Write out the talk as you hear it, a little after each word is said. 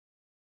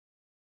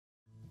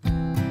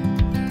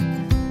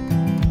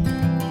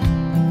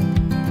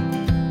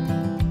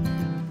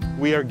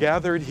We are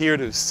gathered here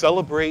to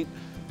celebrate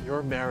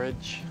your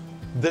marriage.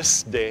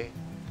 This day,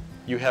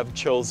 you have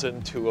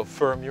chosen to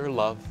affirm your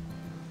love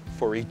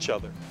for each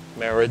other.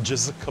 Marriage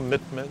is a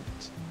commitment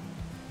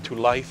to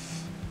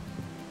life,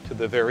 to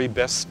the very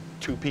best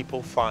two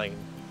people find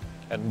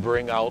and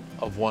bring out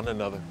of one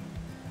another.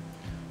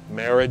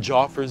 Marriage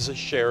offers a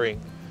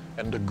sharing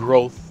and a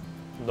growth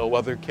no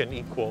other can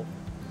equal,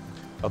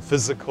 a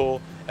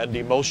physical and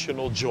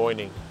emotional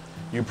joining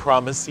you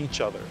promise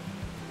each other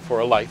for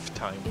a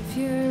lifetime. If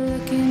you're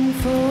looking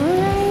for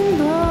a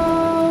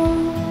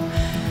rainbow,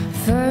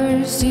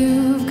 first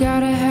you've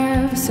gotta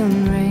have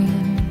some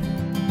rain.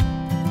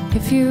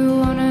 If you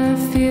wanna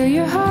feel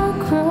your heart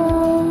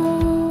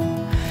grow,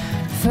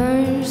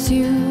 first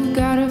you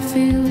gotta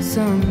feel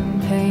some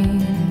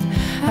pain.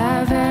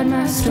 I've had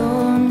my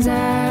storms,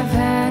 I've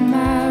had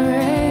my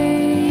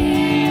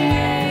rain.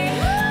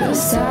 The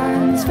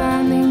sun's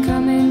finally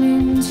coming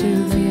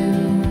into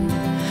view.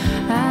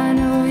 I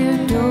know your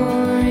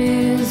door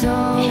is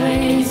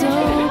always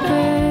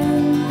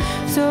open,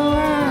 so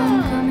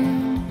I'm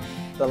coming.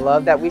 The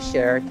love that we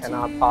share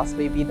cannot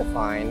possibly be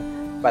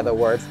defined by the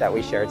words that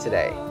we share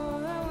today.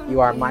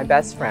 You are my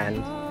best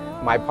friend,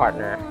 my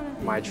partner,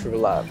 my true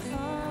love.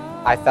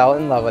 I fell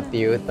in love with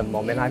you the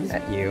moment I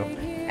met you,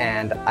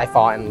 and I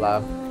fall in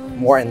love,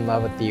 more in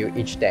love with you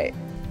each day.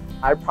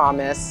 I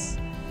promise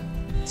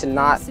to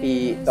not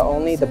be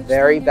the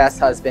very best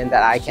husband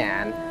that I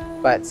can,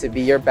 but to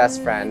be your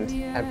best friend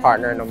and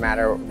partner no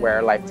matter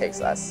where life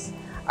takes us.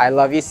 I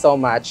love you so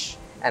much,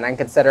 and I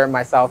consider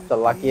myself the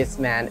luckiest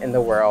man in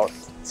the world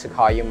to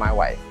call you my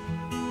wife.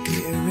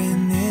 Here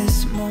in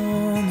this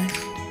moment,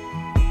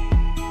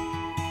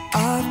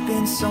 I've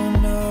been so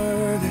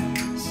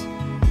nervous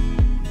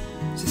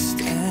to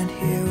stand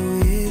here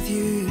with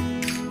you.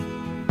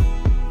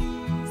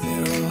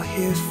 They're all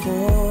here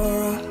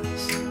for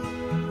us,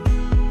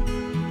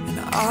 and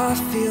I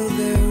feel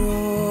their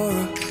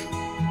aura.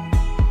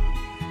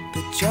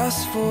 But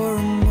just for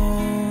a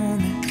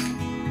moment,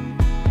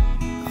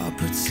 I'll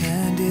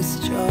pretend it's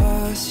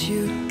just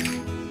you.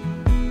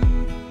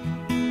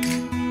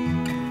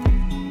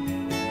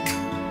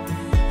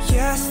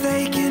 Yes,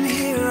 they can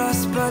hear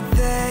us, but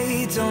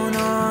they don't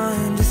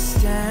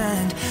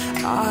understand.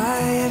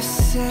 I have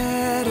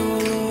said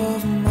all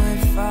of my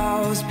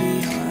vows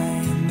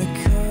behind the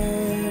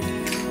curtain.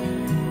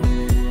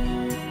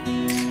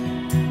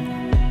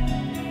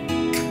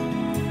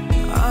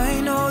 I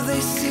know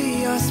they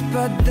see us,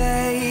 but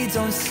they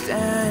don't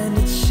stand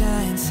a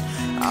chance.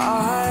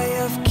 I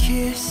have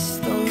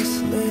kissed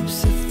those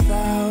lips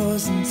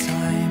 1,000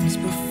 times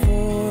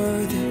before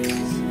this.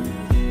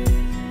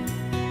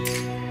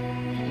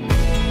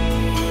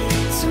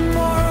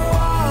 Tomorrow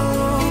I'll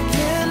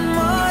open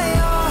my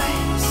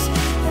eyes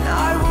and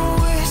I will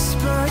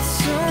whisper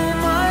to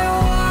my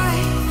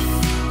wife,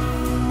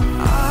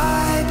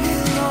 I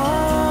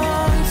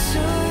belong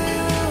to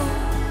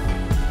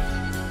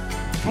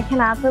you. I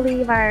cannot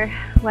believe our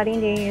wedding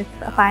day is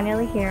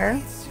finally here.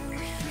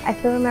 I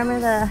still remember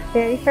the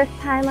very first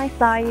time I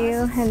saw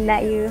you and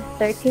met you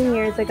 13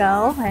 years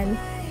ago, and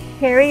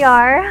here we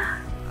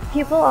are.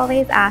 People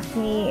always ask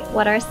me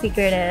what our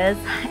secret is,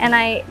 and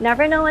I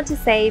never know what to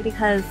say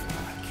because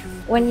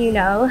when you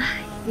know,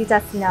 you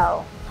just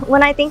know.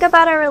 When I think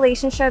about our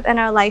relationship and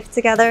our life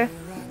together,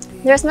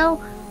 there's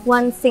no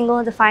one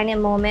single defining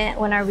moment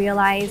when I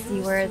realized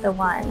you were the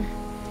one.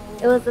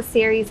 It was a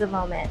series of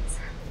moments.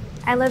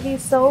 I love you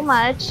so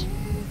much,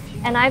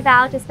 and I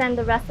vow to spend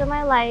the rest of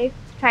my life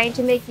trying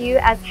to make you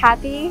as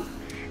happy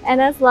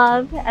and as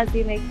loved as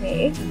you make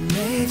me. I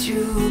made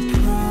you a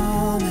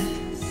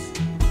promise,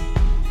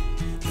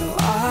 though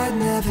I'd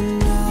never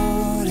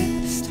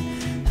noticed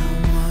how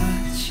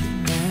much it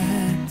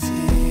meant to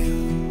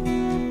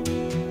you.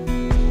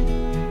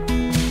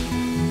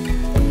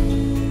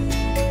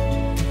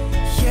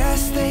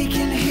 Yes, they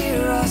can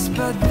hear us,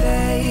 but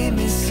they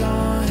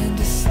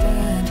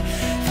misunderstand.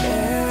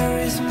 There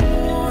is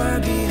more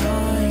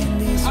behind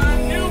these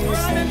words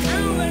than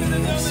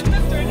we have spoken.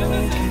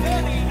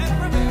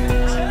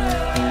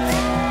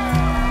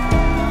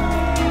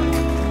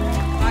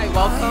 Hi,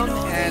 welcome,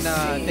 and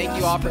thank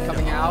you all for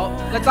coming out.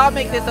 Let's all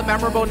make this a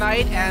memorable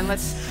night, and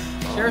let's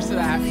cheers to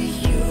that. You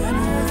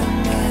know the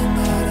man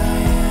that I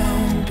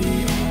am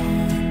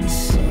beyond the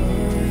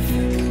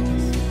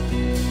surface.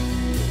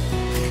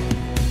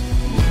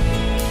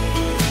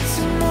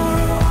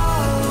 Tomorrow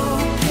I'll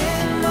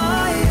open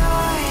my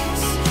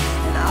eyes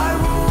and I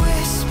will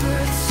whisper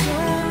to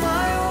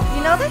my wife.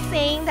 You know the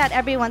saying that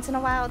every once in a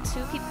while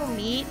two people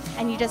meet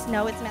and you just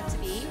know it's meant to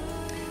be?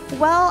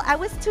 Well, I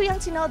was too young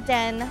to know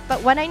then,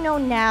 but what I know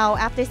now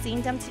after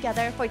seeing them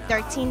together for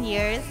 13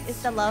 years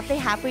is the love they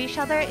have for each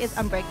other is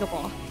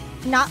unbreakable.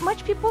 Not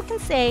much people can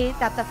say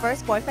that the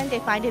first boyfriend they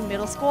find in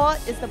middle school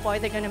is the boy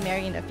they're going to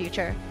marry in the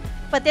future.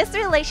 But this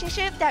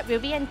relationship that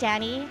Ruby and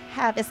Danny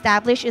have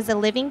established is a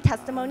living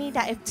testimony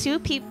that if two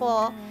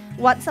people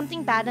want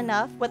something bad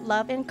enough with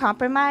love and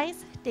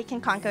compromise, they can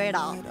conquer it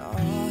all. Let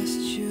us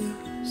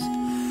choose.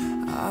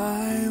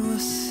 I will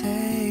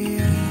say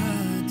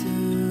I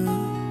do.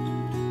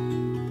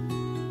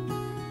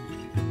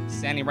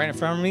 standing right in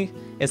front of me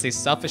is a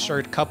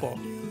self-assured couple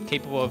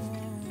capable of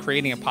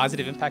creating a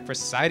positive impact for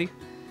society.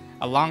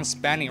 A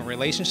long-spanning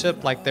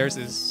relationship like theirs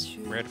is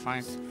rare to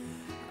find.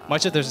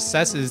 Much of their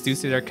success is due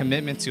to their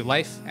commitment to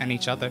life and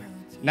each other.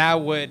 Now,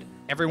 would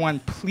everyone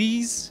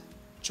please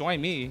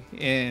join me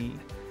in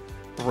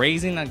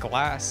raising a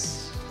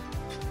glass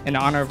in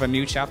honor of a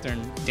new chapter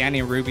in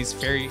Danny and Ruby's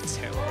fairy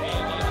tale?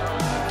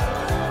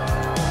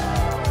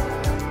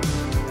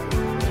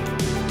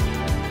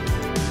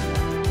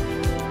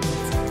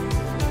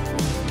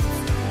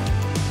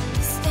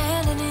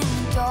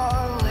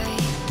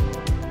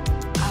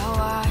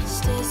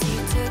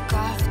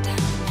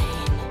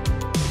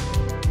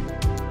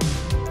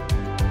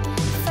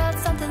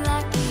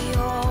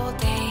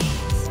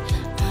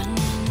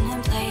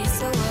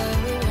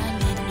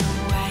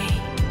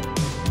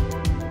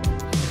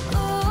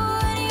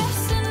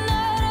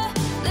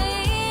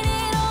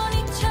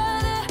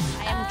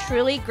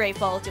 Truly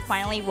grateful to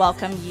finally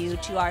welcome you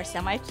to our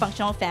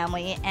semi-functional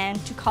family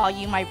and to call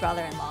you my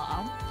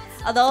brother-in-law.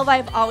 Although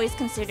I've always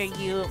considered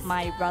you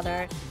my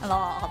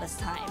brother-in-law all this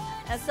time.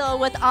 And so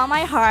with all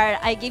my heart,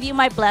 I give you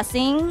my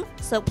blessing.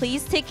 So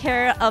please take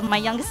care of my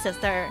youngest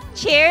sister.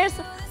 Cheers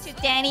to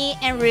Danny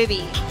and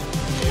Ruby.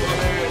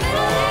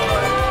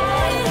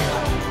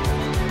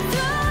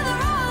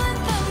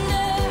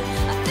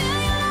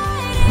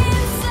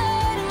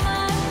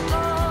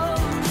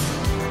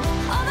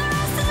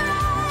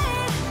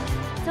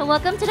 So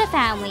welcome to the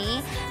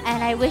family,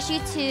 and I wish you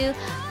two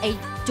a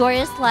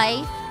joyous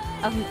life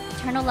of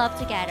eternal love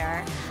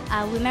together.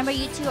 Remember,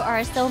 you two are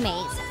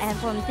soulmates, and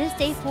from this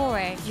day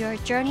forward, your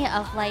journey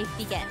of life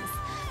begins.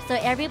 So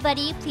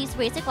everybody, please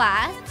raise a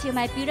glass to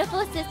my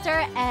beautiful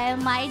sister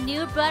and my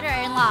new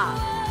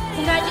brother-in-law.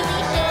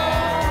 Congratulations!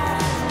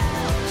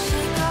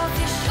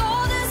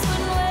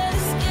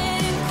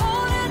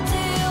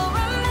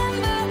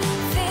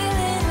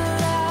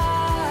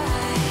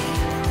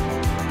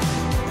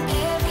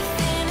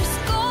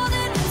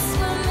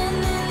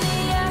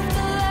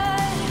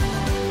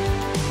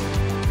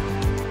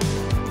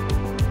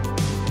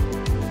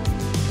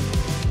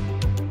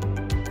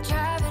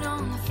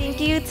 Thank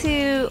you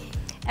to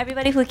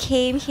everybody who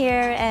came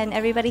here and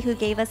everybody who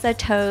gave us a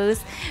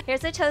toast.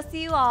 Here's a toast to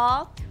you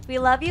all. We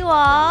love you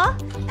all.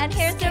 And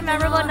here's your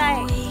memorable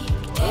night.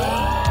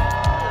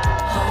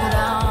 Hold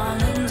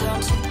on and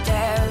don't you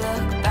dare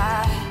look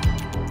back.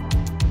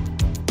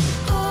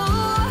 Ooh,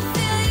 I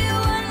feel you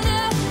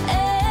under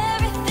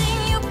everything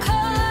you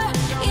color,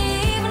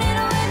 evening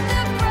with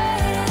the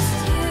brightest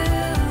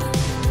hue.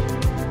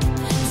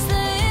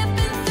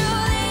 Slipping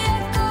through the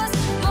echoes,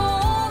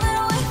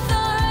 moving with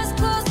our eyes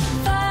closed,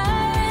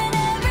 fire in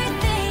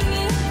everything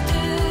you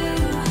do.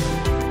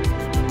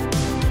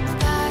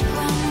 Back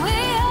when we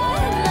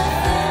had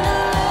nothing to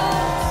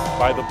lose.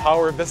 By the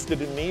power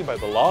vested in me by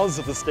the laws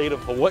of the state of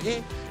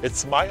Hawaii,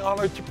 it's my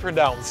honor to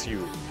pronounce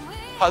you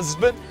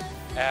husband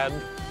and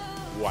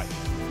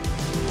wife.